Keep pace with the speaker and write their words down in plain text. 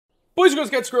Boys,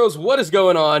 girls, cats, squirrels, what is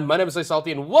going on? My name is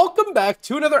SlightliSalti, and welcome back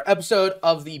to another episode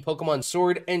of the Pokemon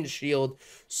Sword and Shield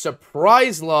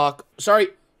Surpriselocke,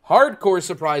 Hardcore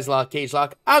Surpriselocke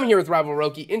Cagelocke. I'm here with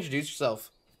RivalRoki. Introduce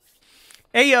yourself.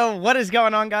 Hey yo, what is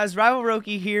going on, guys?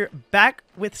 RivalRoki here, back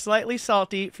with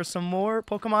SlightliSalti for some more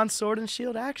Pokemon Sword and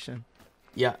Shield action.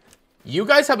 Yeah, you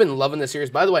guys have been loving this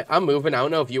series. By the way, I'm moving. I don't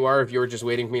know if you are, if you were just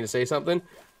waiting for me to say something.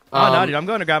 Oh no, dude, I'm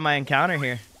going to grab my encounter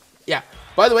here. Yeah.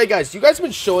 By the way, guys, you guys have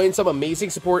been showing some amazing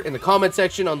support in the comment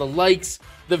section, on the likes,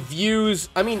 the views.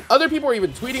 I mean, other people are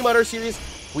even tweeting about our series.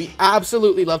 We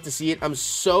absolutely love to see it. I'm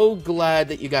so glad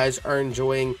that you guys are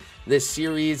enjoying this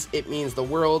series. It means the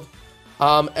world.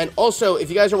 And also, if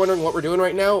you guys are wondering what we're doing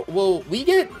right now, well, we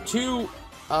get 2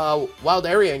 wild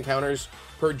area encounters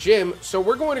per gym. So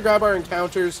we're going to grab our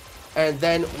encounters, and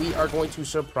then we are going to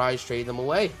surprise trade them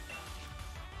away.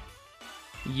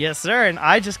 Yes, sir, and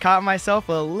I just caught myself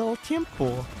a little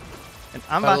Temple. And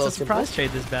I'm about to surprise trade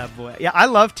this bad boy. Yeah, I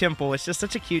love Temple. It's just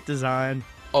such a cute design.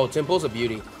 Oh, Temple's a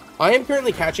beauty. I am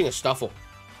currently catching a Stuffle.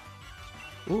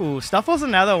 Ooh, Stuffle's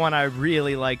another one I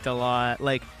really liked a lot.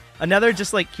 Like, another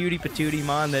just, like, cutie patootie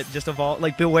mon that just evolved.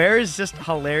 Like, Beware is just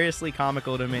hilariously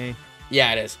comical to me.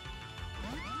 Yeah, it is.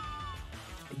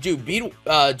 Dude,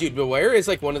 Beware is,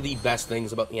 like, one of the best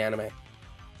things about the anime.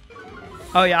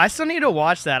 Oh, yeah, I still need to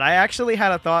watch that. I actually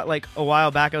had a thought, like, a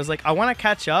while back. I was like, I want to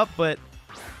catch up, but,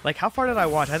 like, how far did I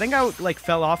watch? I think I, like,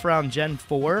 fell off around Gen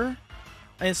 4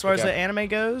 as far as the anime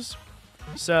goes.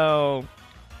 So...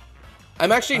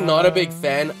 I'm actually not a big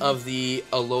fan of the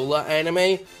Alola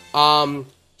anime.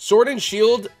 Sword and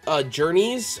Shield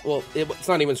Journeys, well, it's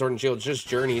not even Sword and Shield, it's just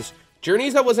Journeys.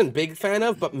 Journeys I wasn't a big fan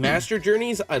of, but Master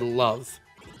Journeys I love.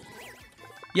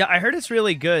 Yeah, I heard it's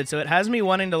really good, so it has me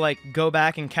wanting to, like, go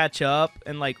back and catch up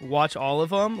and, like, watch all of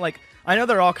them. Like, I know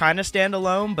they're all kind of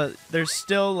standalone, but there's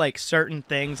still, like, certain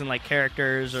things and, like,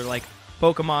 characters or, like,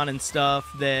 Pokemon and stuff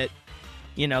that,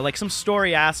 you know, like, some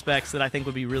story aspects that I think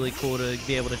would be really cool to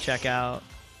be able to check out.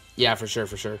 Yeah, for sure,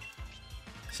 for sure.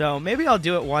 So, maybe I'll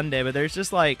do it one day, but there's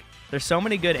just, like, there's so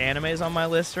many good animes on my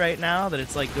list right now that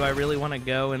it's like, do I really want to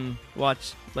go and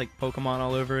watch, like, Pokemon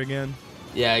all over again?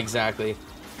 Yeah, exactly.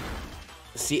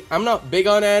 See, I'm not big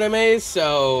on animes,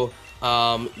 so,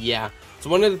 yeah. It's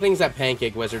one of the things that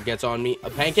Pancake Wizard gets on me.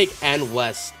 Pancake and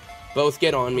Wes both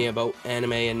get on me about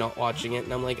anime and not watching it,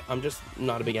 and I'm like, I'm just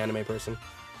not a big anime person.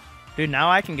 Dude, now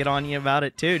I can get on you about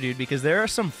it too, dude, because there are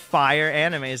some fire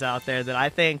animes out there that I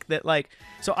think that, like...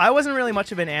 So I wasn't really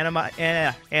much of an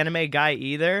anime guy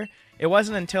either. It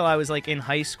wasn't until I was, like, in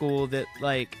high school that,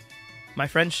 like, my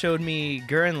friend showed me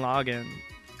Gurren Lagann.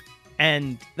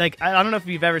 And, like, I don't know if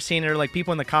you've ever seen it, or, like,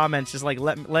 people in the comments just, like,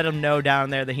 let him know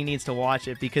down there that he needs to watch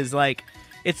it. Because, like,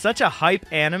 it's such a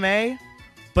hype anime,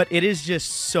 but it is just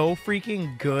so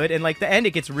freaking good. And, like, the end,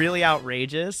 it gets really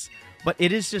outrageous. But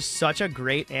it is just such a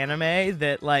great anime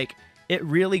that, like, it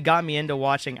really got me into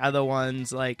watching other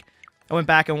ones. Like, I went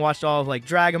back and watched all of, like,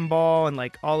 Dragon Ball and,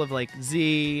 like, all of, like,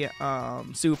 Z,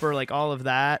 Super, like, all of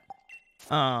that.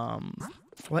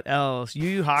 What else? Yu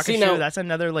Yu Hakusho, that's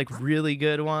another, like, really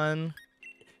good one.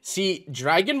 See,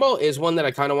 Dragon Ball is one that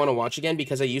I kind of want to watch again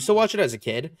because I used to watch it as a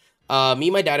kid. Me,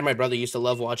 my dad, and my brother used to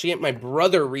love watching it. My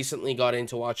brother recently got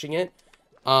into watching it,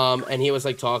 and he was,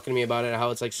 like, talking to me about it, how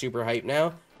it's, like, super hype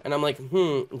now. And I'm like,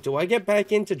 do I get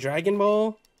back into Dragon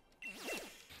Ball?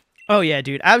 Oh, yeah,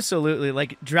 dude, absolutely.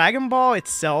 Like, Dragon Ball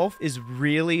itself is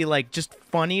really, like, just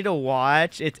funny to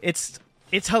watch.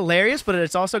 It's hilarious, but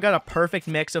it's also got a perfect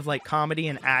mix of, like, comedy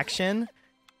and action.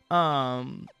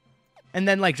 And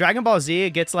then, like, Dragon Ball Z,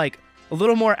 it gets, like, a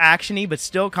little more action-y, but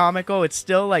still comical. It's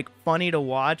still, like, funny to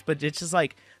watch, but it's just,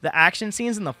 like, the action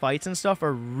scenes and the fights and stuff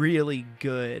are really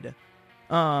good.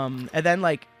 And then,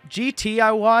 like, GT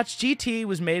I watched. GT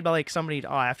was made by, like, somebody...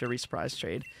 Oh, I have to re-surprise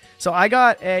trade. So I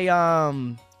got a,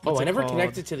 Oh, I never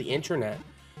connected to the internet.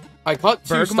 I caught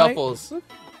 2 Stuffles.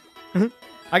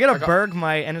 I got a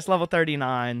Bergmite, and it's level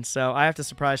 39, so I have to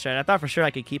surprise trade. I thought for sure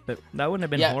I could keep it. That wouldn't have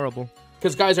been horrible.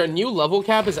 Because, guys, our new level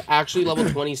cap is actually level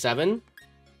 27.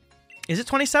 Is it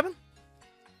 27?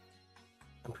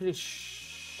 I'm pretty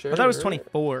sure. I thought it was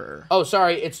 24. Oh,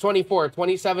 sorry. It's 24.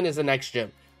 27 is the next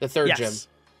gym. The third gym.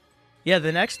 Yeah,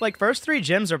 the next, like, first 3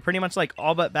 gyms are pretty much, like,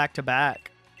 all but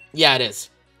back-to-back. Yeah, it is.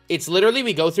 It's literally,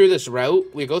 we go through this route.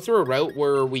 We go through a route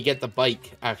where we get the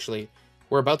bike, actually.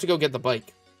 We're about to go get the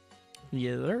bike.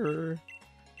 Yeah, sir.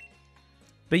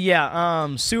 But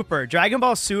yeah, Super. Dragon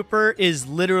Ball Super is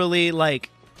literally, like,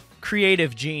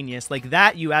 creative genius. Like,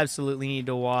 that you absolutely need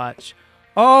to watch.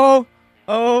 Oh,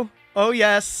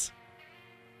 yes.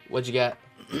 What'd you get?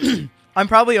 I'm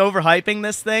probably overhyping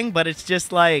this thing, but it's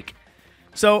just, like...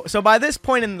 So by this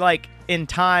point in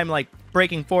time, like,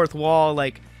 breaking fourth wall,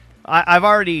 like, I've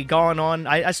already gone on.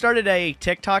 I started a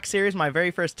TikTok series, my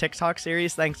very first TikTok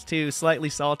series, thanks to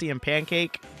SlightliSalti and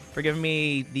Pancake for giving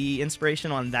me the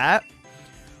inspiration on that.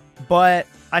 But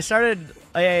I started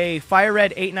a Fire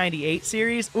Red 898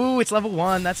 series. Ooh, it's level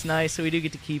 1. That's nice, so we do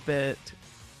get to keep it.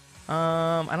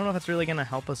 I don't know if that's really going to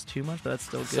help us too much, but that's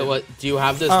still good. So what, do you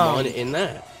have this one in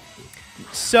that?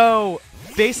 So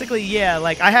basically, yeah,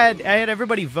 like I had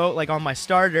everybody vote like on my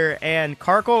starter, and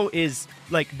Karkle is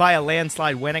like by a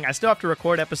landslide winning. I still have to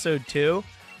record episode 2,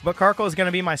 but Karkle is going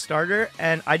to be my starter,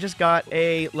 and I just got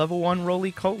a level 1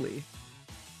 Roly-Coly.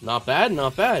 Not bad,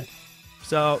 not bad.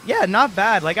 So yeah, not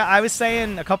bad. Like I was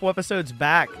saying a couple episodos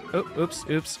back. Oh, oops,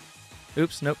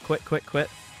 nope, quit.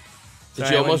 Did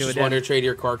you almost just want to trade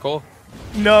your Karkle?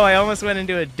 No, I almost went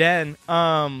into a den.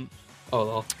 Oh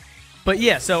well. But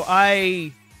yeah, so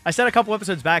I said a couple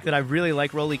episodes back that I really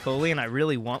like Roly-Coly and I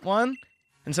really want one.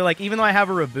 And so like even though I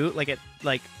have a reboot, like it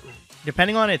like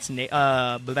depending on its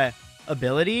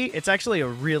ability, it's actually a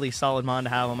really solid mon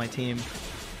to have on my team.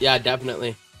 Yeah,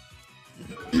 definitely.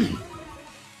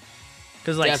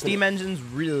 Because like Steam Engine's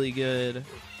really good.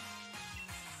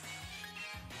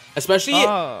 Especially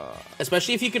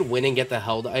if you could win and get the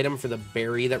held item for the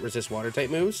berry that resists water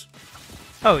type moves.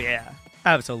 Oh yeah,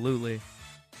 absolutely.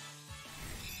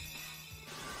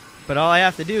 But all I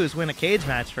have to do is win a cage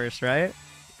match first, right?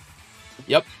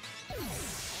 Yep.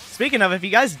 Speaking of, if you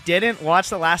guys didn't watch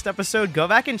the last episode, go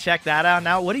back and check that out.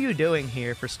 Now, what are you doing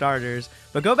here for starters?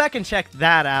 But go back and check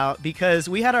that out because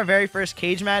we had our very first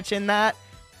cage match in that.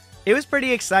 It was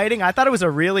pretty exciting. I thought it was a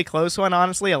really close one,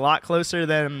 honestly, a lot closer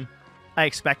than I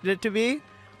expected it to be.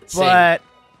 Same.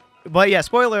 But yeah,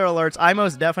 spoiler alerts, I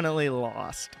most definitely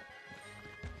lost.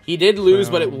 He did lose,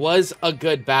 but it was a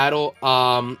good battle.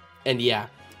 And yeah.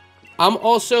 I'm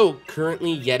also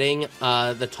currently getting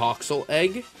the Toxel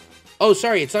egg. Oh,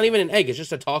 sorry, it's not even an egg, it's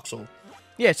just a Toxel.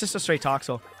 Yeah, it's just a straight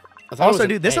Toxel. Also,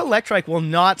 dude, this Electrike will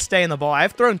not stay in the ball.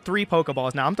 I've thrown 3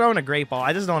 Pokeballs now. I'm throwing a Great Ball.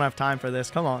 I just don't have time for this.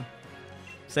 Come on.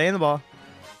 Stay in the ball.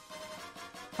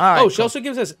 All right. Oh, she also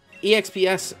gives us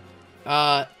EXPS,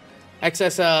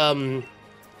 excess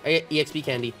EXP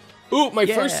candy. Ooh, my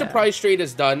first surprise trade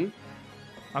is done.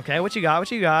 Okay, what you got?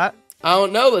 What you got? I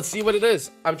don't know. Let's see what it is.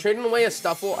 I'm trading away a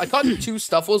Stuffle. I caught 2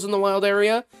 Stuffles in the wild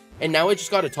area, and now I just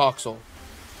got a Toxel.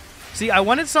 See, I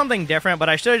wanted something different, but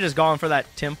I should have just gone for that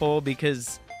Temple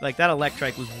because, like, that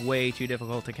Electrike was way too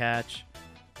difficult to catch.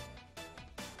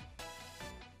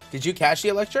 Did you catch the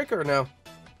Electric or no?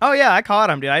 Oh, yeah, I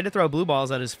caught him, dude. I had to throw blue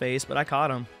balls at his face, but I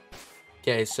caught him.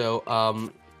 Okay, so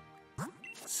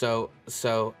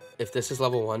if this is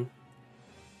level 1.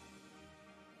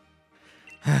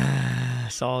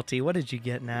 Salty, what did you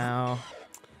get now?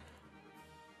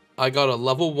 I got a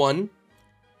level 1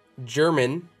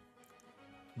 German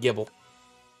Gibble.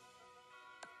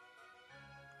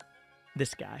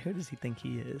 This guy, who does he think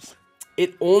he is?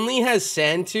 It only has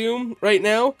Sand Tomb right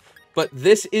now, but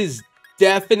this is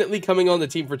definitely coming on the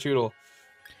team for Toodle.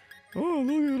 Oh,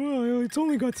 look at that. It's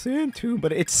only got Sand Tomb,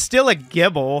 but it's still a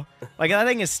Gibble. Like, that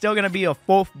thing is still going to be a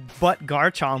full butt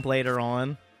Garchomp later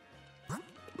on.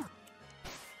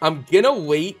 I'm gonna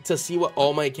wait to see what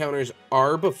all my counters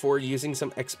are before using some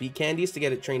XP candies to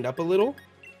get it trained up a little.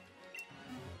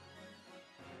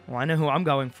 Well, I know who I'm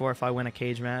going for if I win a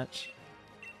cage match.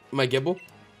 My Gibble?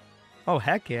 Oh,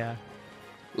 heck yeah.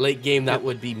 Late game, that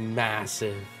would be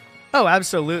massive. Oh,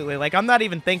 absolutely. Like, I'm not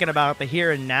even thinking about the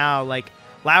here and now. Like,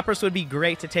 Lapras would be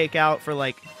great to take out for,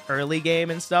 like, early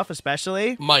game and stuff,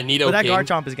 especially. My Nidoking. But that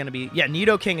Garchomp is going to be... Yeah,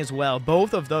 Nidoking as well.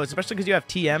 Both of those, especially because you have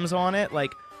TMs on it,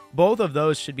 like... Both of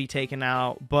those should be taken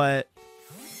out, but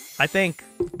I think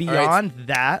beyond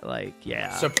that, like,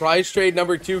 yeah. Surprise trade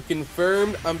number 2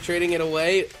 confirmed. I'm trading it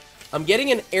away. I'm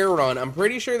getting an Aeron. I'm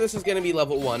pretty sure this is going to be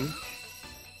level 1.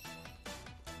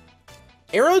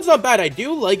 Aeron's not bad. I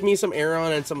do like me some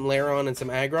Aeron and some Lairon and some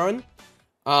Aggron.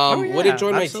 Would it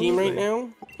join my team right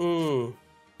now?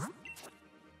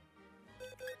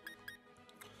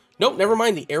 Nope, never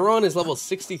mind. The Aeron is level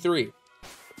 63.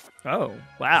 Oh,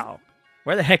 wow.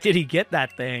 Where the heck did he get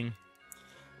that thing?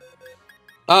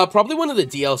 Probably one of the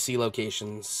DLC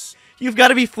locations. You've got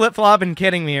to be flip-flopping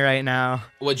kidding me right now.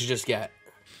 What'd you just get?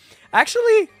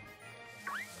 Actually,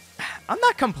 I'm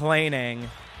not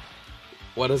complaining.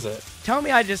 What is it? Tell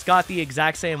me I just got the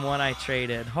exact same one I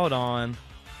traded. Hold on.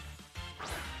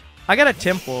 I got a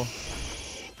Temple.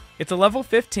 It's a level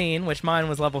 15, which mine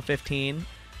was level 15.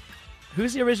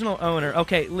 Who's the original owner?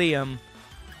 Okay, Liam.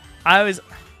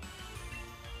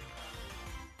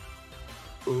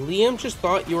 Liam just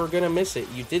thought you were going to miss it.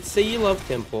 You did say you love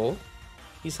Temple.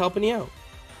 He's helping you out.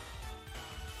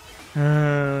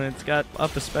 It's got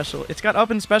up a special. It's got up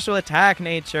and special attack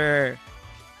nature.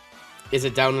 Is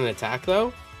it down in attack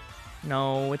though?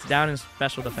 No, it's down in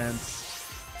special defense.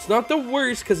 It's not the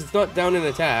worst because it's not down in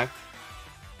attack.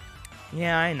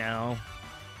 Yeah, I know.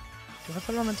 Do I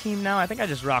put it on the team now? I think I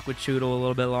just rock with Choodle a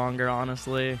little bit longer,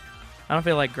 honestly. I don't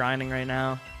feel like grinding right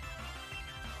now.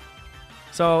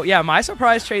 So, yeah, my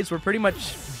surprise trades were pretty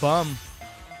much bum.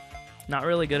 Not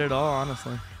really good at all,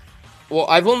 honestly. Well,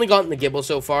 I've only gotten the Gibble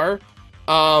so far.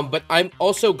 But I'm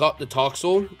also got the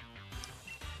Toxel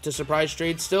to surprise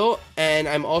trade still. And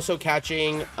I'm also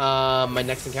catching my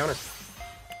next encounter.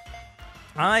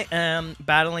 I am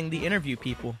battling the interview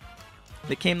people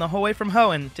that came the whole way from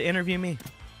Hoenn to interview me.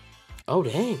 Oh,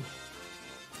 dang.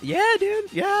 Yeah,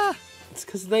 dude. Yeah. It's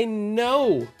because they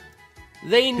know.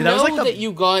 They know like that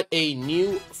you got a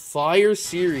new fire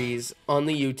series on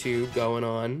the YouTube going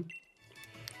on.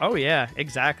 Oh, yeah.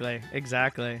 Exactly.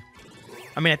 Exactly.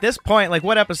 I mean, at this point, like,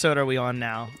 what episode are we on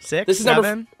now? 6? This is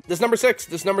 7? This is number 6.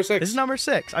 This is number 6. This is number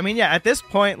 6. I mean, yeah, at this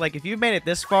point, like, if you've made it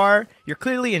this far, you're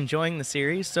clearly enjoying the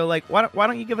series. So, like, why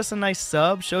don't you give us a nice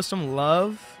sub? Show some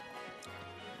love.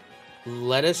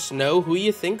 Let us know who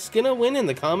you think's gonna win in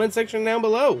the comment section down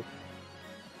below.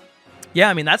 Yeah,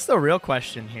 I mean, that's the real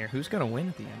question here. Who's gonna win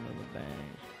at the end of the day?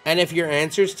 And if your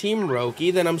answer's Team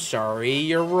Roki, then I'm sorry,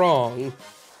 you're wrong.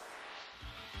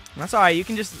 That's all right. You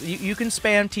can just you can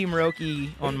spam Team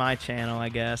Roki on my channel, I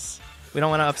guess. We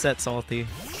don't want to upset Salty.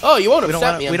 Oh, you won't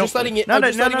upset me. I'm just letting you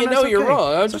know you're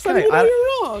wrong. I'm just letting you know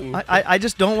you're wrong. I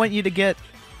just don't want you to get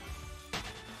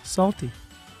salty.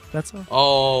 That's all.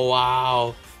 Oh,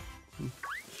 wow.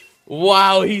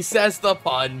 Wow, he says the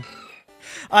pun.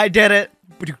 I did it.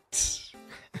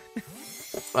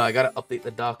 I gotta update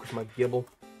the dock with my Gibble.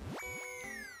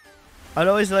 I'd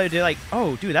always like to do like,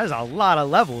 oh, dude, that is a lot of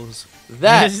levels.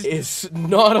 That is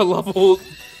not a level.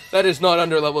 That is not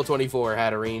under level 24,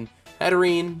 Hatterene.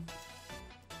 Hatterene.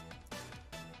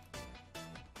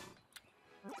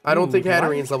 I don't think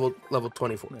Hatterene's level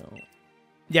 24. No.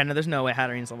 Yeah, no, there's no way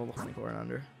Hatterene's level 24 and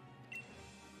under.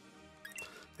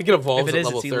 I think it evolves at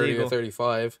level 30 or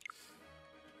 35.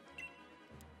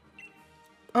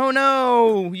 Oh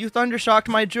no! You thundershocked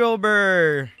my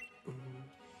Drillbur!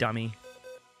 Dummy.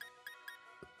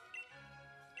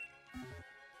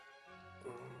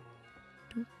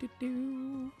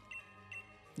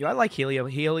 Yo, I like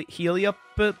Helioptile.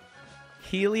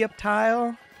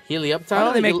 Helioptile? Why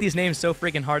do they make these names so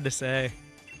freaking hard to say?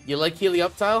 You like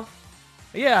Helioptile?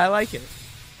 Yeah, I like it.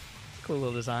 Cool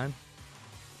little design.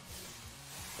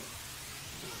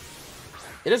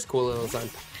 It is a cool little design.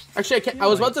 Actually, I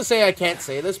was about to say I can't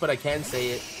say this, but I can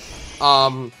say it.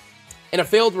 In a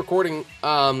failed recording,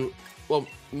 well,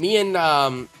 me and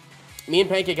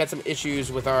Pancake had some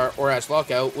issues with our ORAS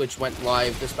lockout, which went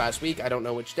live this past week. I don't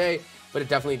know which day, but it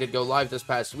definitely did go live this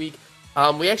past week.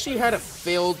 We actually had a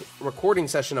failed recording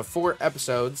session of 4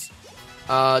 episodes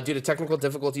due to technical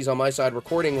difficulties on my side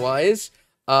recording-wise,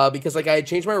 because like I had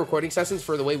changed my recording sessions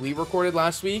for the way we recorded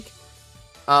last week.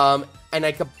 And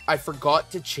I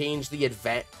forgot to change the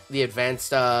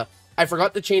advanced, I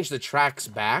forgot to change the tracks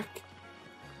back.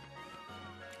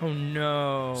 Oh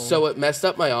no. So it messed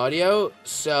up my audio.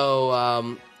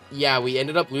 So, yeah, we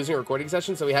ended up losing a recording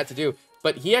session, so we had to do.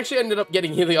 But he actually ended up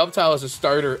getting Helioptile as a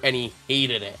starter, and he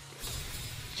hated it.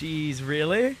 Jeez,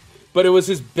 really? But it was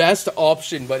his best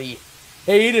option, but he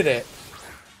hated it.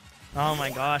 Oh my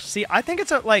gosh. See, I think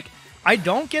it's I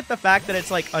don't get the fact that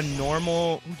it's like a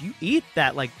normal... You eat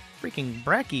that like freaking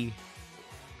brekkie.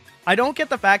 I don't get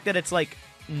the fact that it's like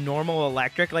normal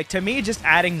electric. Like, to me, just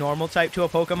adding normal type to a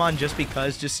Pokemon just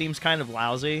because just seems kind of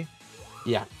lousy.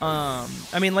 Yeah. I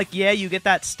mean, like, yeah, you get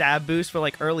that stab boost for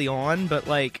like early on, but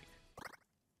like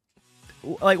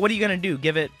what are you gonna do?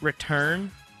 Give it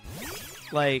return?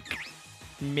 Like,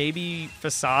 maybe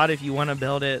Facade if you want to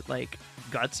build it like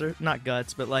Guts, or not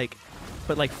Guts, but like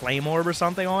put like Flame Orb or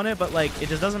something on it, but like it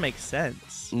just doesn't make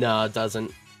sense. No, it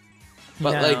doesn't.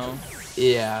 But no. like,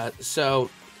 yeah, so,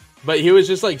 but he was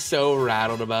just like so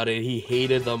rattled about it. He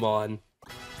hated them on.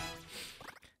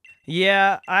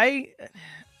 Yeah,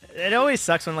 it always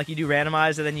sucks when like you do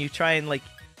randomize and then you try and like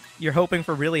you're hoping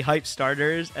for really hype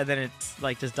starters and then it's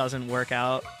like just doesn't work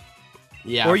out.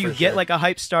 Yeah. Or you get like a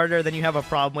hype starter, then you have a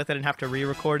problem with it and have to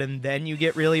re-record, and then you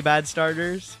get really bad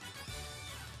starters.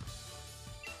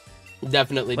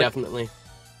 Definitely, like, definitely.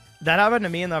 That happened to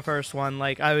me in the first one.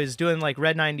 Like, I was doing like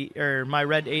Red 90 or my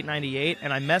Red 898,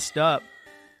 and I messed up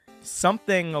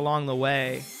something along the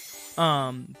way.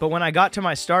 But when I got to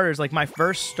my starters, like my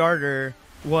first starter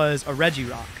was a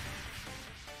Regirock,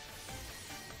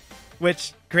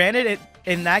 which, granted, it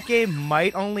in that game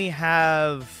might only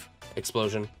have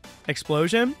Explosion.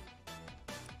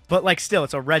 But like still,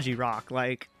 it's a Regirock.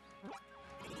 Like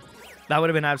that would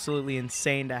have been absolutely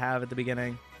insane to have at the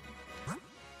beginning.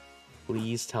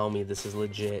 Please tell me this is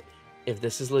legit. If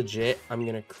this is legit, I'm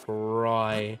gonna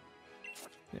cry.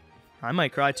 I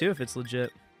might cry too if it's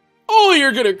legit. Oh,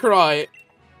 you're gonna cry.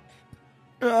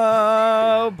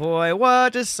 Oh boy,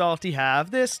 what does Salty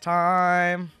have this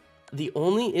time? The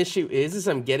only issue is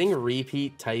I'm getting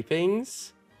repeat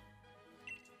typings,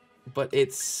 but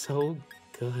it's so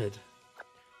good.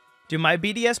 Dude, my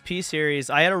BDSP series,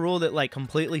 I had a rule that like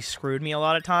completely screwed me a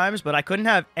lot of times, but I couldn't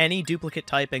have any duplicate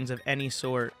typings of any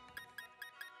sort.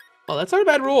 Oh, that's not a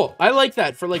bad rule. I like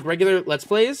that for like regular Let's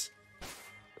Plays.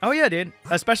 Oh yeah, dude.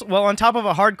 Especially, well, on top of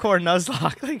a hardcore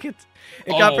Nuzlocke, like it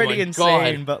got pretty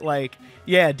insane. But like,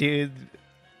 yeah, dude.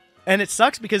 And it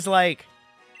sucks because like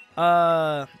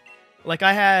I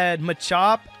had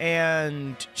Machop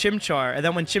and Chimchar, and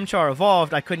then when Chimchar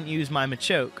evolved, I couldn't use my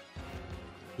Machoke.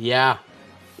 Yeah.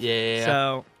 Yeah.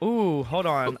 So, ooh, hold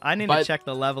on. I need to check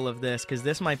the level of this because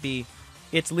this might be.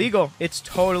 It's legal. It's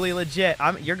totally legit.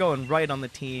 You're going right on the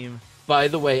team. By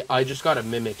the way, I just got a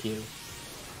Mimikyu.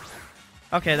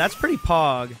 Okay, that's pretty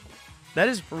pog. That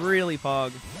is really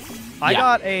pog. I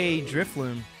got a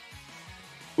Drifloon.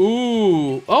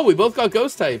 Ooh. Oh, we both got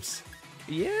ghost types.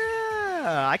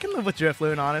 Yeah, I can live with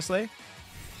Drifloon, honestly.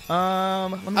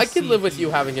 I can live with you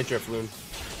having a Drifloon.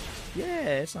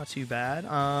 Yeah, it's not too bad.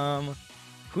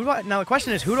 Now the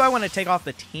question is, who do I want to take off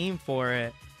the team for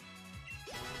it?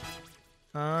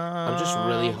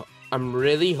 I'm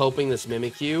really hoping this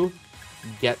Mimikyu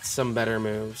gets some better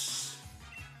moves.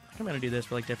 I'm gonna do this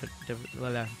for like different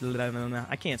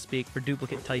I can't speak for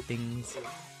duplicate typings.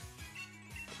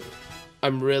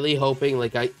 I'm really hoping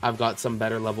like I've got some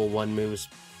better level 1 moves.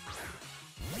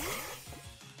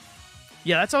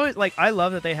 Yeah, that's always like I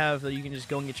love that they have that you can just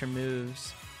go and get your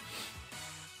moves.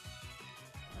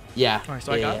 Yeah. All right,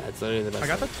 so it's literally the best. I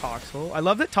got the Toxel. I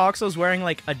love that Toxel's wearing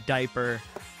like a diaper,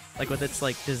 like with its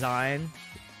like design.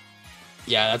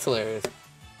 Yeah, that's hilarious.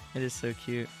 It is so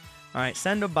cute. All right,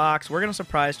 send a box. We're gonna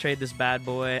surprise trade this bad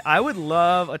boy. I would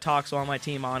love a Toxel on my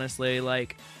team, honestly.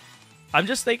 Like, I'm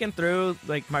just thinking through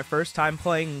like my first time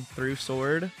playing through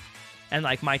Sword, and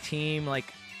like my team,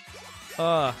 like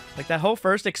that whole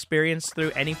first experience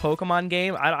through any Pokemon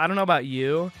game. I don't know about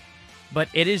you, but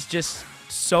it is just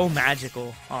so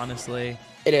magical, honestly.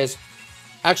 It is.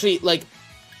 Actually, like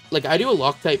I do a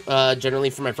lock type generally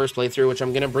for my first playthrough, which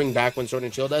I'm gonna bring back when Sword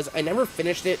and Shield does. I never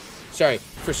finished it. Sorry,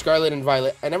 for Scarlet and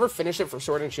Violet. I never finished it for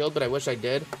Sword and Shield, but I wish I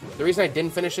did. The reason I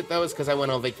didn't finish it though is because I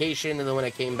went on vacation, and then when I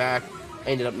came back,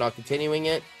 I ended up not continuing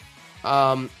it.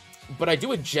 But I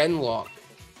do a gen lock,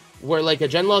 where like a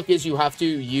gen lock is you have to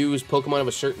use Pokemon of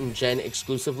a certain gen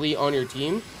exclusively on your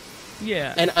team.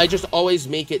 Yeah. And I just always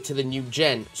make it to the new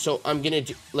gen. So I'm gonna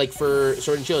do, like for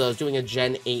Sword and Shield, I was doing a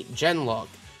Gen 8 gen lock.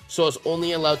 So I was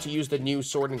only allowed to use the new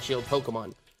Sword and Shield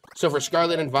Pokemon. So for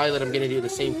Scarlet and Violet, I'm gonna do the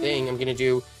same thing. I'm gonna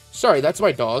do. Sorry, that's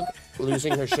my dog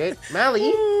losing her shit,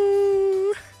 Mally.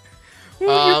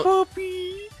 Your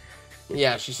puppy.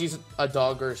 Yeah, she sees a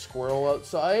dog or a squirrel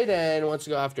outside and wants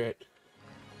to go after it.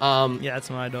 Yeah,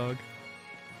 that's my dog.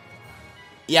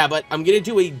 Yeah, but I'm gonna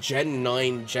do a Gen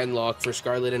 9 gen lock for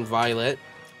Scarlet and Violet,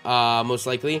 most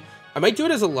likely. I might do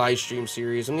it as a live stream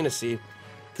series. I'm gonna see.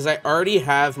 Because I already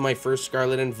have my first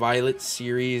Scarlet and Violet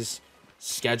series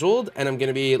scheduled, and I'm going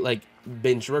to be, like,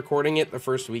 binge recording it the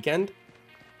first weekend.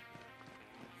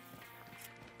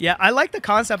 Yeah, I like the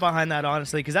concept behind that,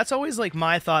 honestly, because that's always, like,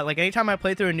 my thought. Like, anytime I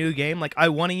play through a new game, like, I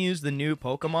want to use the new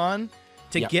Pokemon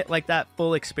to get, like, that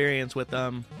full experience with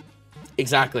them.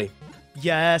 Exactly.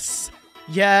 Yes.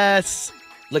 Yes.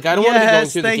 Like, I don't want to be going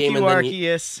through the game and then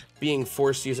Arceus. Being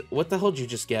forced to use it. What the hell did you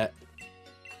just get?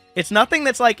 It's nothing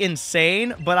that's, like,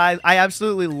 insane, but I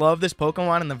absolutely love this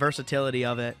Pokemon and the versatility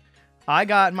of it. I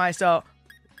got myself...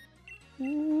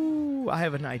 Ooh, I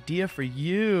have an idea for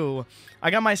you. I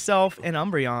got myself an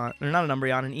Umbreon. Or not an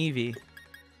Umbreon, an Eevee.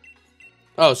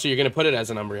 Oh, so you're going to put it as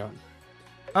an Umbreon?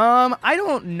 I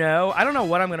don't know. I don't know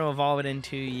what I'm going to evolve it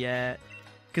into yet.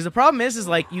 Because the problem is,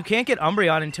 like, you can't get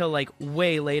Umbreon until, like,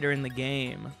 way later in the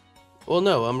game. Well,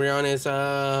 no. Umbreon is,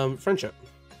 Friendship.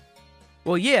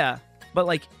 Well, yeah. But,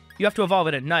 like... You have to evolve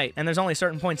it at night, and there's only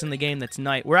certain points in the game that's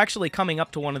night. We're actually coming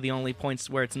up to one of the only points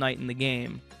where it's night in the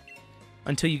game.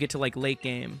 Until you get to, like, late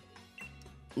game.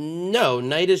 No,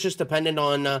 night is just dependent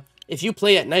on... if you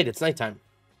play at night, it's nighttime.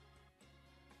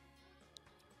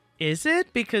 Is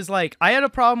it? Because, like, I had a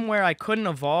problem where I couldn't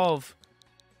evolve...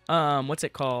 what's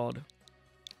it called?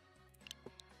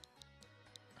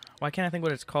 Why can't I think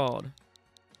what it's called?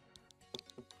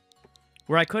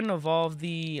 Where I couldn't evolve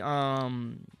the,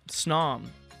 Snom.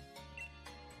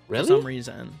 Really? For some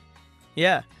reason.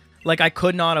 Yeah. Like, I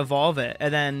could not evolve it.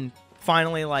 And then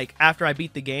finally, like, after I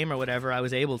beat the game or whatever, I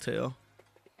was able to.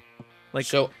 Like,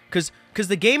 because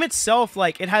the game itself,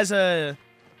 like, it has a,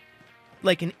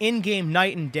 like, an in-game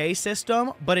night and day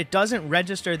system, but it doesn't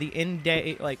register the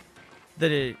in-day, like,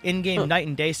 the in-game night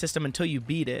and day system until you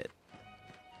beat it.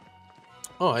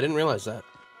 Oh, I didn't realize that.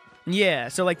 Yeah,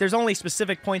 so, like, there's only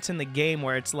specific points in the game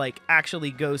where it's, like,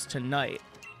 actually goes to night.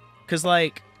 Because,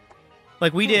 like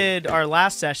we did our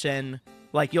last session,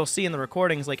 like, you'll see in the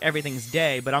recordings, like, everything's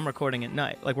day, but I'm recording at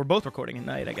night. Like, we're both recording at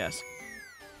night, I guess.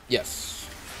 Yes.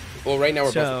 Well, right now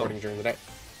we're both recording during the day.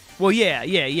 Well,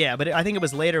 yeah, but I think it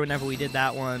was later whenever we did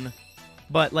that one.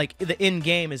 But, like, the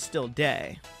in-game is still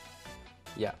day.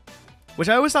 Yeah. Which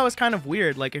I always thought was kind of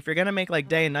weird. Like, if you're gonna make, like,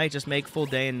 day and night, just make full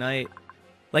day and night.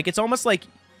 Like, it's almost like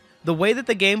the way that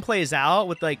the game plays out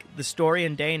with, like, the story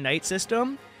and day and night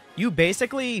system, you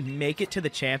basically make it to the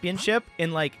championship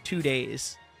in, like, 2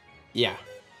 days. Yeah.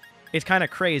 It's kind of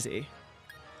crazy.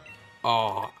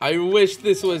 Oh, I wish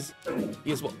this was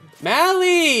useful.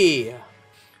 Mally!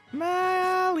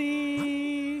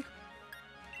 Mally!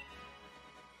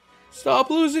 Stop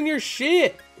losing your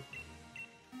shit!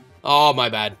 Oh, my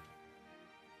bad.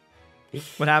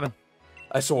 What happened?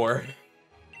 I swore.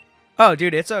 Oh,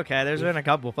 dude, it's okay. There's been a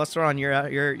couple. Plus, we're on your.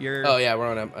 Oh yeah, we're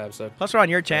on an episode. Plus, we're on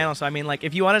your channel, so I mean, like,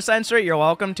 if you want to censor it, you're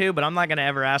welcome to. But I'm not gonna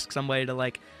ever ask somebody to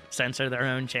like censor their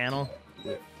own channel.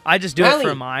 Yeah. I just do it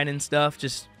for mine and stuff.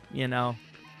 Just, you know,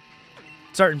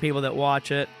 certain people that watch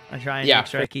it, I try and make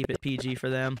sure I keep it PG for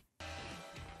them.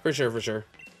 For sure, for sure.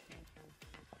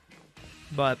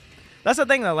 But that's the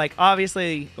thing, though. Like,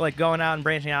 obviously, like going out and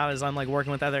branching out as I'm like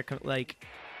working with other like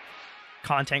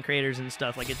content creators and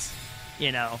stuff. Like, it's,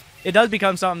 you know, it does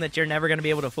become something that you're never going to be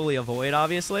able to fully avoid,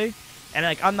 obviously. And,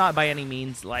 like, I'm not by any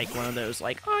means, like, one of those,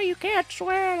 like, oh, you can't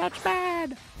swear, that's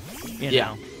bad. You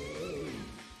know.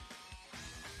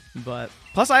 But,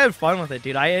 plus I had fun with it,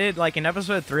 dude. I edited, like, in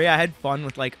episode 3, I had fun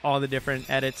with, like, all the different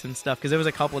edits and stuff. Because there was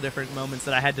a couple different moments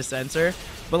that I had to censor.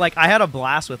 But, like, I had a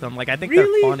blast with them. Like, I think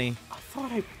they're funny. I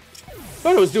thought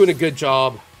I was doing a good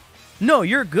job. No,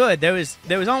 you're good. There was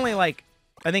only, like,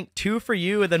 I think 2 for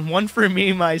you and then 1 for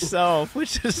me myself,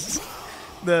 which is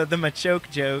the Machoke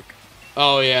joke.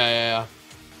 Oh, yeah.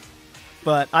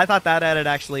 But I thought that edit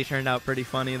actually turned out pretty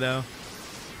funny, though.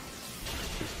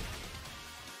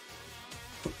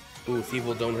 Ooh,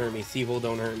 Thievul, don't hurt me. Thievul,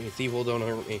 don't hurt me. Thievul, don't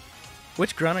hurt me.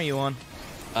 Which grunt are you on?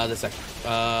 The second.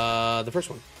 The first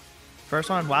one.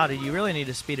 First one? Wow, dude, you really need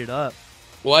to speed it up.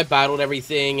 Well, I battled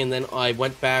everything, and then I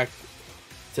went back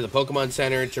to the Pokemon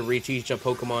Center to reteach a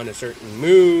Pokemon a certain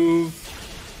move.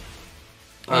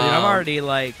 Oh, dude, I'm already,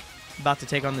 like, about to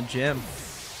take on the gym.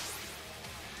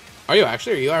 Are you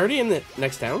actually? Are you already in the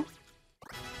next town?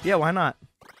 Yeah, why not?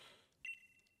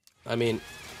 I mean,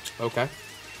 okay.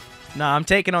 Nah, I'm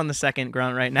taking on the second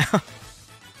grunt right now.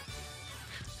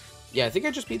 Yeah, I think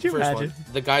I just beat the first one.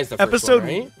 The guy's the first episode,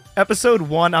 one, right? Episode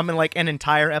 1, I'm in, like, an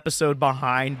entire episode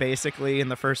behind, basically, in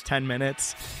the first 10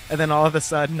 minutes. And then all of a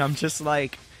sudden, I'm just,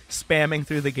 like, spamming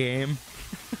through the game.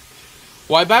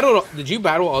 Well, I battled... Did you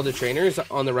battle all the trainers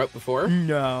on the route before?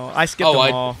 No, I skipped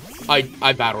them all.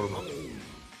 I battled them all.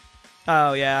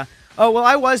 Oh, yeah. Oh, well,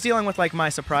 I was dealing with, like, my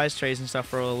surprise trays and stuff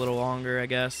for a little longer, I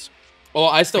guess. Oh,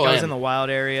 I still am. I was in the wild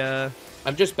area.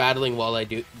 I'm just battling while I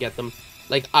do get them.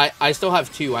 Like, I still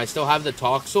have 2. I still have the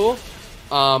Toxel.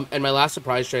 And my last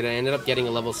surprise trade, I ended up getting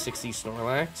a level 60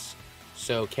 Snorlax.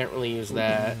 So, can't really use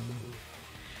that.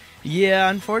 Yeah,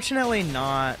 unfortunately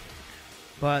not.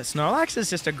 But Snorlax is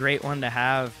just a great one to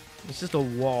have. It's just a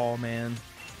wall, man.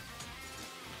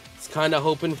 It's kind of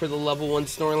hoping for the level 1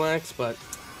 Snorlax, but...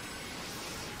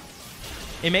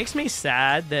 It makes me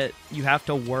sad that you have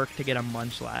to work to get a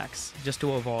Munchlax just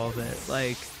to evolve it.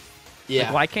 Like,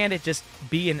 why can't it just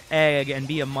be an egg and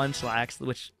be a Munchlax,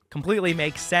 which completely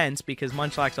makes sense because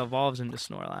Munchlax evolves into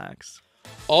Snorlax.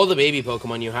 All the baby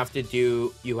Pokemon you have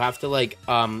to like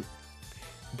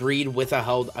breed with a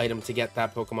held item to get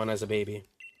that Pokemon as a baby.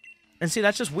 And see,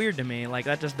 that's just weird to me. Like,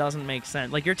 that just doesn't make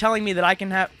sense. Like, you're telling me that I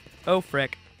can have... Oh,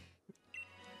 frick.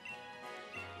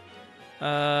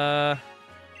 Am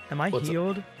I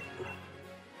healed?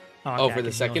 Oh, for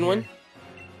the second one?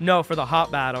 No, for the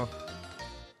hot battle.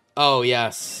 Oh,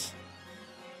 yes.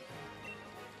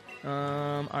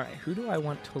 Alright, who do I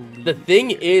want to lead? The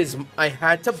thing is, I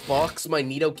had to box my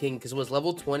Nidoking because it was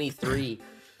level 23.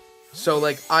 So,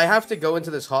 like, I have to go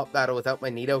into this hot battle without my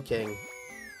Nidoking.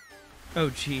 Oh,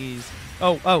 jeez.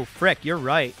 Oh, frick, you're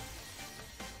right.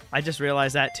 I just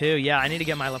realized that, too. Yeah, I need to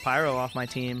get my Lapyro off my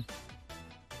team.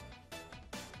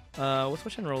 We'll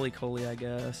switch in Roly-Coly, I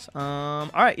guess.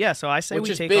 Alright, yeah, so I say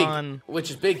we take on... Which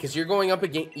is big, because you're going up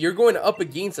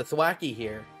against a Thwacky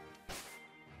here.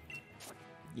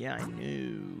 Yeah, I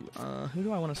knew. Who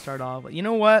do I want to start off with? You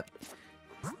know what?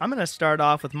 I'm going to start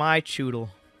off with my Choodle.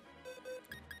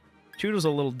 Choodle's a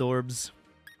little dorbs.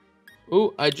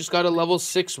 Ooh, I just got a level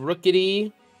 6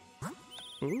 Rookity.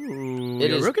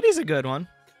 Ooh, Rookity's a good one.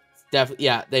 Definitely,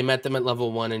 yeah, they met them at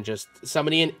level 1 and just...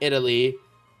 Somebody in Italy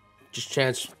just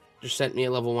sent me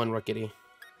a level 1 Rookity.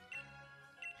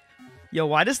 Yo,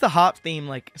 why does the hop theme,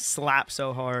 like, slap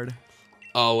so hard?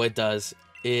 Oh, it does.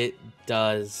 It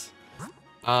does.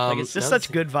 Like, it's just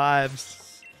such good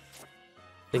vibes.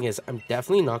 Thing is, I'm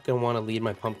definitely not going to want to lead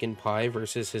my pumpkin pie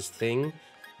versus his thing,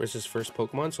 versus first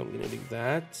Pokemon, so I'm going to do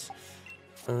that.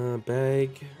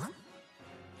 Bag.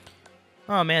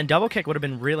 Oh, man, Double Kick would have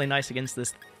been really nice against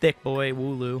this thick boy,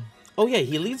 Wooloo. Oh, yeah,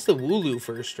 he leads the Wooloo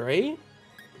first, right?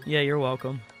 Yeah, you're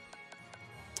welcome.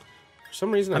 For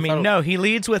some reason, I mean, no, he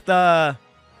leads with, Snorlax.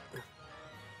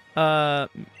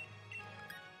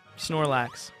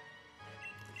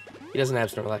 He doesn't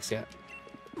have Snorlax yet.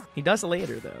 He does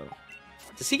later, though.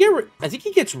 Does he get? I think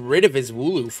he gets rid of his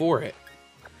Wooloo for it.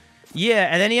 Yeah,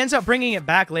 and then he ends up bringing it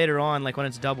back later on, like when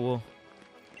it's double.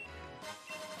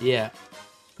 Yeah.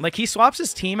 Like, he swaps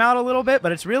his team out a little bit,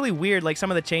 but it's really weird, like,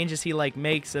 some of the changes he, like,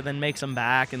 makes and then makes them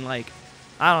back, and, like,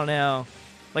 I don't know.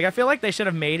 Like, I feel like they should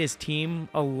have made his team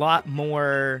a lot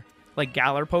more, like,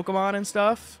 Galar Pokemon and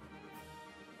stuff.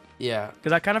 Yeah.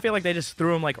 Because I kind of feel like they just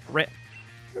threw him, like,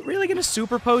 really gonna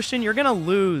Super Potion? You're gonna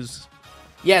lose.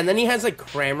 Yeah, and then he has, like,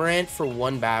 Cramorant for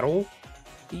one battle.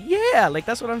 Yeah, like,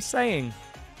 that's what I'm saying.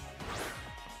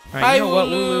 Alright, you know what,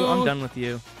 Wooloo? I'm done with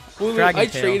you. Wooloo, I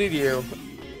traded you.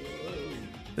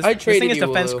 This thing is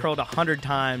defense curled 100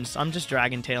 times. I'm just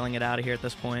Dragon Tailing it out of here at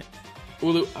this point.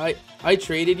 Wooloo, I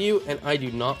traded you, and I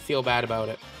do not feel bad about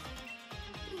it.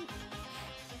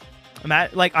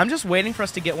 I'm just waiting for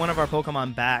us to get one of our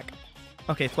Pokemon back.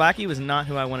 Okay, Thwacky was not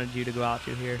who I wanted you to go out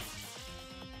to here.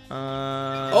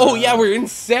 Oh, yeah, we're in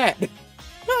set.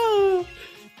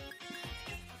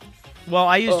 Well,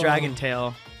 I use Dragon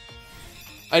Tail.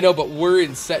 I know, but we're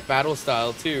in set battle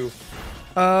style, too.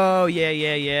 Oh,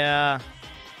 yeah.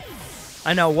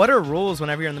 I know. What are rules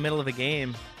whenever you're in the middle of a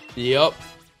game? Yep.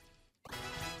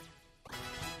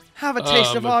 Have a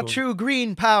taste of our true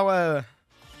green power.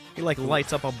 He, like,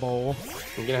 lights up a bowl.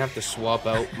 I'm gonna have to swap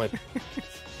out my...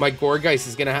 My Gourgeist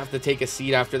is gonna have to take a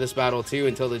seat after this battle, too,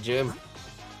 until the gym.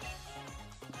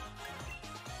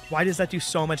 Why does that do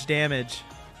so much damage?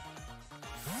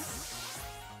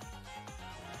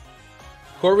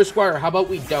 Corvus Squire, how about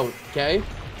we don't, okay?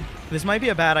 This might be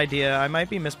a bad idea. I might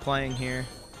be misplaying here.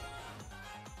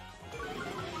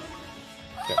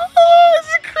 Okay. Oh,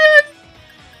 it's a crit!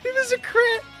 It was a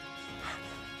crit!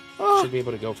 Oh. Should be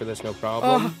able to go for this, no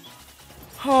problem.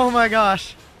 Oh my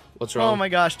gosh. What's wrong? Oh my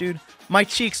gosh, dude. My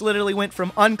cheeks literally went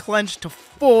from unclenched to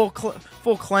full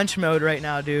clench mode right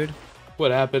now, dude. What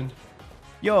happened?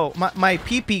 Yo, my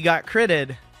PP got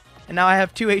critted, and now I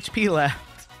have 2 HP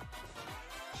left.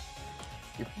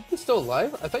 Your PP still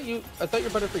alive? I thought your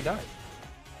Butterfree died.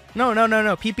 No.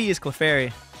 PP is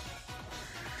Clefairy.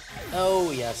 Oh,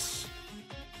 yes.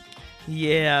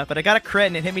 Yeah, but I got a crit,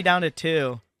 and it hit me down to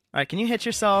 2. Alright, can you hit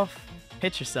yourself?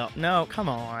 Hit yourself. No, come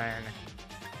on.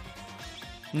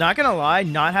 Not gonna lie,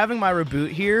 not having my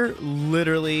reboot here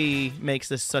literally makes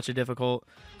this such a difficult...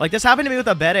 Like, this happened to me with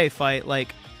a Bede fight.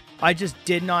 Like, I just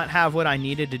did not have what I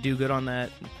needed to do good on that,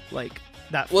 like,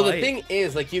 that fight. Well, the thing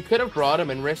is, like, you could have brought him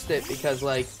and risked it because,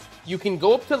 like, you can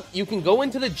go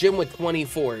into the gym with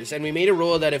 24s, and we made a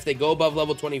rule that if they go above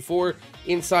level 24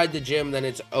 inside the gym, then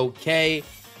it's okay.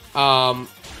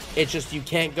 It's just you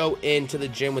can't go into the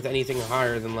gym with anything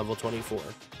higher than level 24.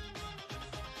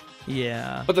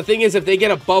 Yeah. But the thing is, if they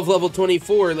get above level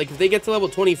 24, like, if they get to level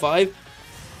 25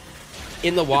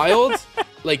 in the wild,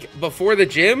 like, before the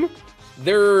gym,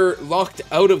 they're locked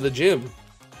out of the gym.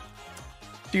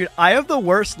 Dude, I have the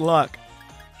worst luck.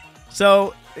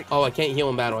 So... Oh, I can't heal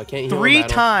in battle. I can't heal in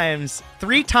battle.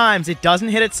 Three times it doesn't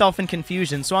hit itself in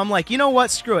confusion. So I'm like, you know what?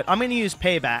 Screw it. I'm going to use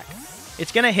payback.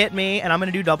 It's going to hit me, and I'm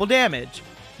going to do double damage.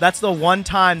 That's the one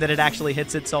time that it actually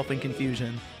hits itself in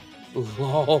confusion.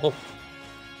 Lol.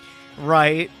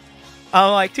 Right?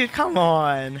 I'm like, dude, come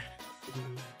on.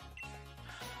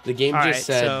 The game just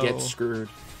said, get screwed.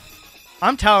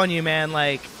 I'm telling you, man,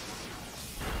 like...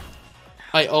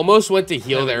 I almost went to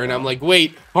heal there, and I'm like,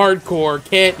 wait, hardcore,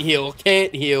 can't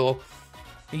heal.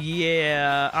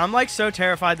 Yeah, I'm, like, so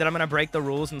terrified that I'm going to break the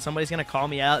rules, and somebody's going to call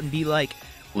me out and be like,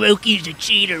 Roki's a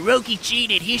cheater. Roki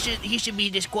cheated. He should be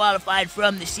disqualified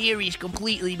from the series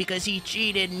completely because he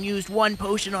cheated and used one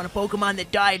potion on a Pokemon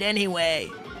that died anyway.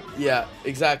 Yeah,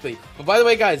 exactly. But by the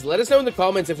way, guys, let us know in the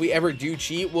comments if we ever do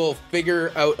cheat. We'll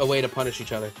figure out a way to punish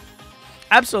each other.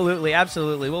 Absolutely,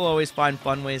 absolutely. We'll always find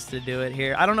fun ways to do it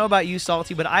here. I don't know about you,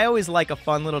 Salty, but I always like a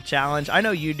fun little challenge. I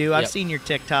know you do. I've seen your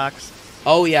TikToks.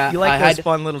 Oh, yeah. You like those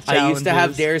fun little challenges. I used to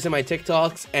have dares in my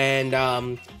TikToks,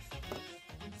 and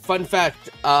fun fact,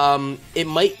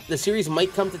 the series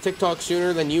might come to TikTok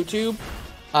sooner than YouTube,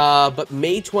 but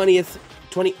May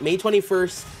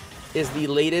 21st is the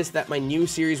latest that my new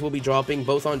series will be dropping,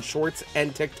 both on Shorts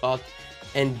and TikTok,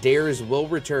 and dares will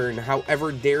return.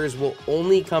 However, dares will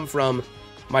only come from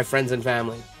my friends and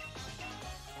family.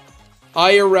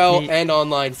 IRL and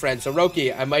online friends. So,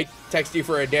 Roki, I might text you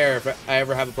for a dare if I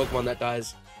ever have a Pokemon that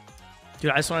dies.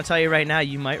 Dude, I just want to tell you right now,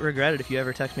 you might regret it if you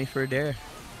ever text me for a dare.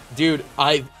 Dude,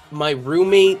 my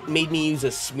roommate made me use a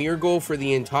Smeargle for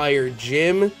the entire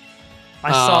gym.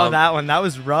 I saw that one. That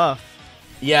was rough.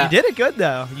 Yeah. You did it good,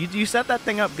 though. You set that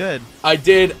thing up good. I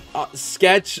did.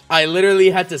 Sketch. I literally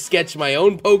had to sketch my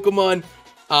own Pokemon,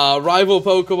 rival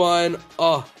Pokemon.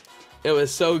 Oh, it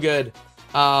was so good.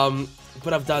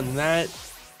 But I've done that.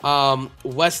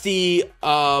 Wes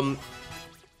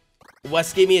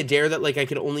gave me a dare that, like, I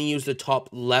could only use the top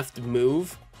left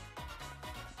move.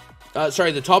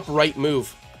 Sorry, the top right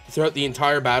move throughout the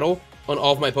entire battle on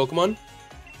all of my Pokemon.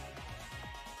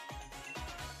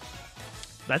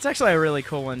 That's actually a really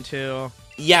cool one, too.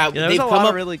 Yeah, there's a lot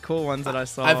of really cool ones that I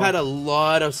saw. I've had a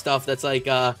lot of stuff that's, like,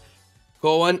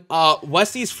 cool one.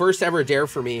 Westy's first ever dare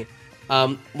for me.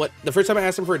 The first time I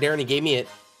asked him for a dare and he gave me it,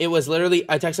 it was literally,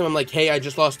 I texted him, I'm like, hey, I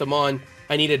just lost him on.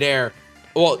 I need a dare.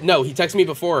 Well, no, he texted me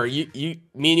before. Me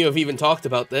and you have even talked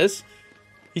about this.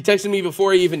 He texted me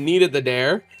before he even needed the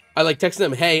dare. I, like, texted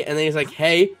him, hey, and then he's like,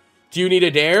 hey, do you need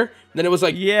a dare? And then it was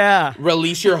like, yeah,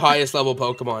 release your highest level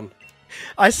Pokemon.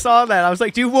 I saw that. I was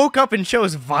like, dude woke up and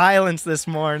chose violence this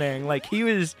morning. Like, he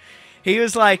was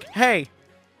like, hey,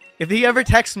 if he ever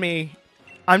texts me,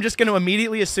 I'm just going to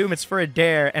immediately assume it's for a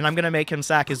dare, and I'm going to make him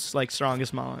sack his, like,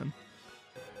 strongest Mon.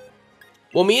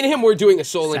 Well, me and him were doing a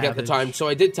Soul Link at the time, so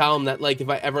I did tell him that, like, if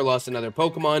I ever lost another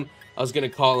Pokemon, I was going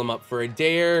to call him up for a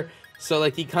dare. So,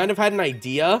 like, he kind of had an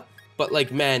idea, but,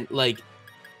 like, man, like,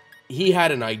 he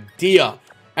had an idea.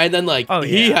 And then, like,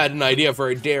 he had an idea for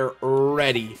a dare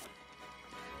ready.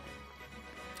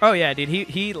 Oh, yeah, dude.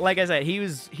 He like I said, he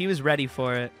was ready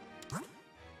for it.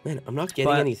 Man, I'm not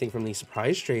getting anything from these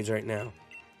surprise trades right now.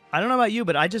 I don't know about you,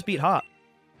 but I just beat Hop.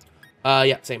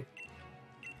 Yeah, same.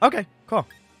 Okay, cool.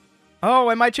 Oh,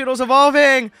 and my Choodle's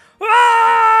evolving!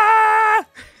 Ah!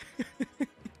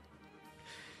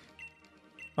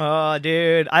 Oh,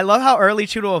 dude. I love how early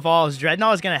Choodle evolves.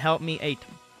 Dreadnought is going to help me a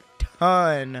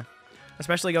ton.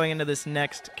 Especially going into this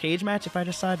next cage match, if I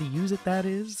decide to use it, that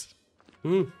is.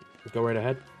 Go right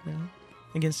ahead. Yeah.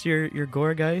 Against your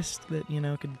Goregeist that, you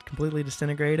know, could completely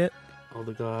disintegrate it. All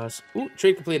the glass. Ooh,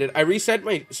 trade completed. I reset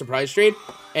my surprise trade,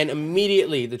 and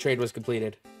immediately the trade was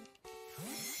completed.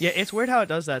 Yeah, it's weird how it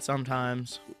does that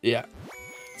sometimes. Yeah.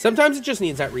 Sometimes it just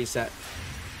needs that reset.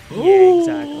 Yeah,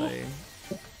 exactly.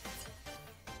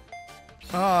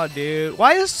 Oh, dude.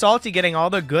 Why is Salty getting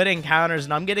all the good encounters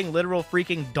and I'm getting literal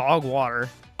freaking dog water?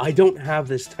 I don't have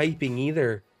this typing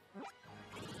either.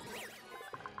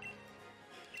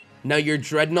 Now, your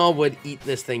Dreadnought would eat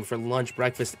this thing for lunch,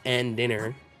 breakfast, and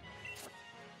dinner.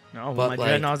 No, but my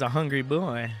Dreadnought's a hungry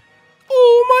boy.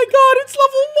 Oh my god, it's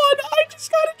level 1! I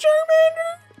just got a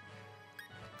Charmander!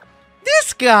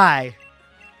 This guy!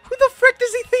 Who the frick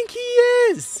does he think he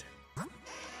is?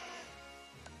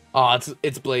 Oh,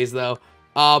 it's Blaze, though.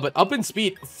 But up in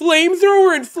speed.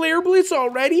 Flamethrower and Flare Blitz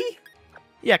already?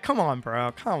 Yeah, come on,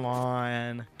 bro. Come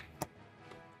on.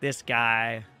 This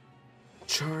guy.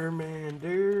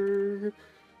 Charmander.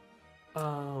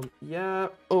 Yeah.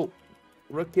 Oh,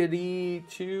 Rookity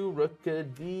 2,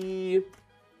 Rookity.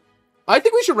 I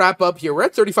think we should wrap up here. We're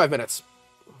at 35 minutes.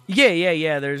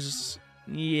 Yeah. There's...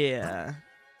 Yeah.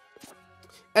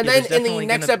 And then in the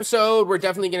next episode, we're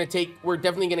definitely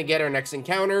gonna get our next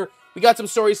encounter. We got some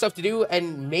story stuff to do,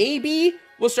 and maybe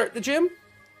we'll start the gym.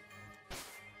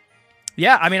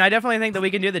 Yeah, I mean, I definitely think that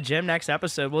we can do the gym next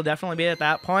episode. We'll definitely be at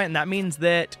that point, and that means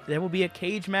that there will be a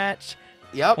cage match.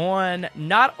 Yep.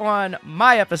 Not on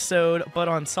my episode, but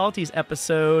on Salty's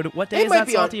episode. What day is that,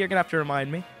 Salty? You're gonna have to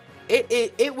remind me.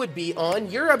 It would be on.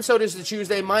 Your episode is the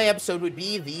Tuesday. My episode would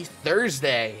be the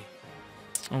Thursday.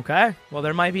 Okay. Well,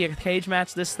 there might be a cage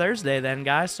match this Thursday then,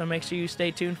 guys, so make sure you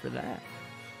stay tuned for that.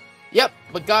 Yep.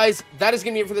 But, guys, that is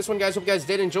going to be it for this one, guys. Hope you guys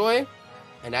did enjoy.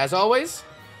 And as always,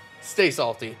 stay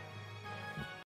salty.